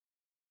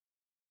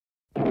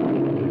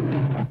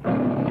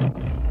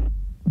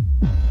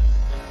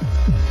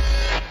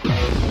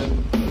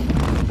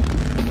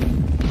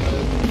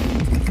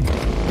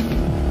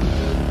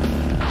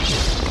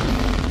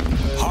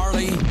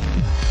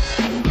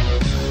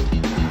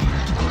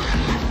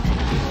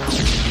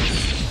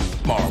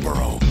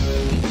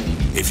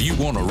If you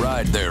want to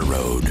ride their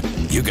road,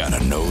 you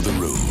gotta know the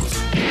rules.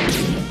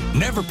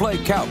 Never play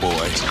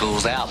cowboy.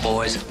 School's out,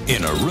 boys.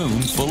 In a room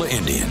full of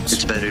Indians.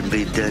 It's better to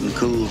be dead and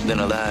cool than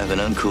alive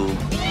and uncool.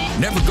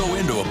 Never go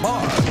into a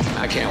bar.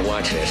 I can't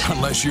watch this.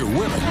 Unless you're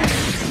willing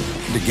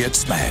to get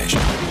smashed.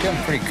 You're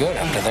doing pretty good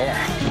under there.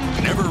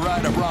 Never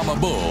ride a Brahma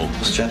bull.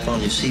 Strap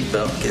on your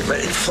seatbelt, get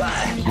ready to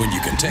fly. When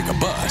you can take a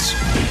bus.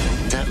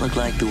 Does that look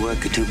like the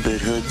work of two-bit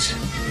hoods?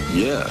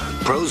 Yeah,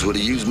 pros would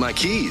have used my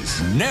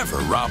keys. Never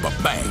rob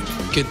a bank.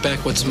 Get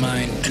back what's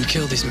mine and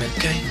kill these men,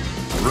 okay?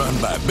 Run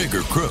by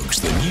bigger crooks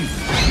than you.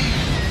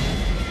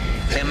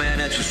 Hey man,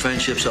 that's what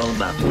friendship's all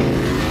about.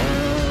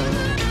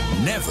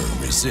 Never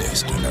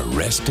resist an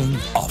arresting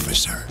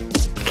officer.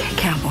 Okay,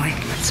 cowboy,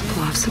 let's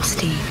blow off some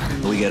steam.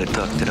 We gotta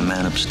talk to the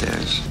man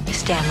upstairs. You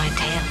stand my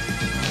tail.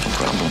 No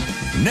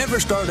problem. Never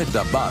start at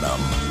the bottom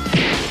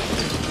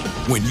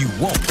when you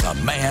want a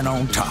man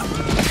on top.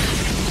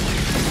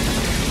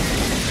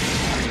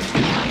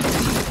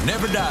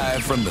 Never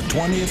dive from the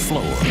 20th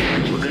floor.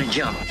 We're gonna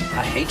jump.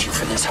 I hate you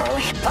for this,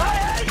 Harley.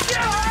 I hate you,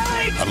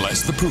 Harley!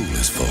 Unless the pool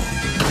is full.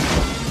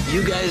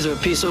 You guys are a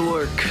piece of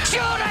work. Shoot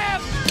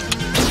him!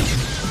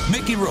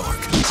 Mickey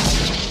Rourke,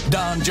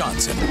 Don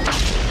Johnson,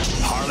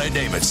 Harley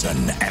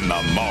Davidson, and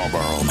the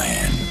Marlboro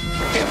Man.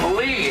 I can't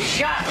believe you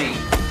shot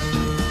me.